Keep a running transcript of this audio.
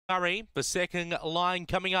Murray, the second line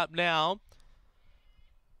coming up now.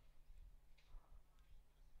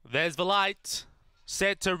 There's the light.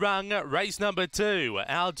 Set to run. Race number 2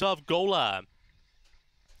 out of Gawler.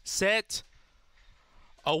 Set.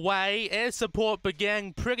 Away, air support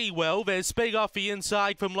began pretty well. There's speed off the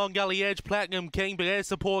inside from Long Gully Edge, Platinum King, but air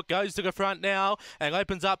support goes to the front now and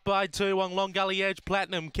opens up by 2 on Long Gully Edge,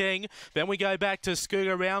 Platinum King. Then we go back to scoot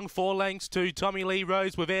around 4 lengths to Tommy Lee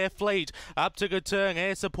Rose with Air Fleet. Up to the turn,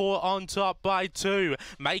 air support on top by 2.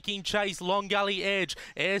 Making chase, Long Gully Edge.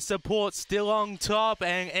 Air support still on top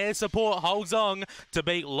and air support holds on to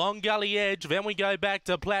beat Long Gully Edge. Then we go back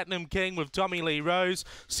to Platinum King with Tommy Lee Rose.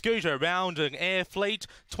 Scoot around and Air Fleet.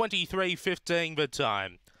 23.15 the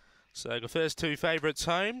time. So the first 2 favourites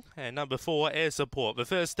home and number 4 air support. The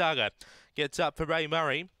first starter gets up for Ray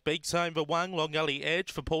Murray. Beaks home for 1 Long Gully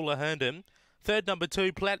Edge for Paula Herndon. Third number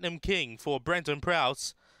 2 Platinum King for Brenton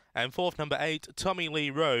Prowse. And fourth number 8 Tommy Lee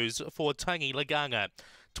Rose for Tangi Laganga.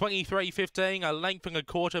 23.15, a length and a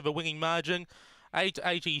quarter of a winning margin.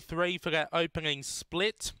 8.83 for that opening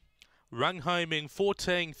split. Run home in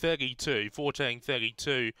 14.32.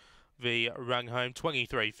 14.32. The run home,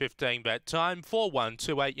 23.15 that time.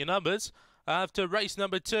 4-1-2-8 your numbers after race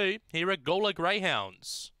number 2 here at Gawler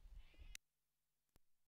Greyhounds.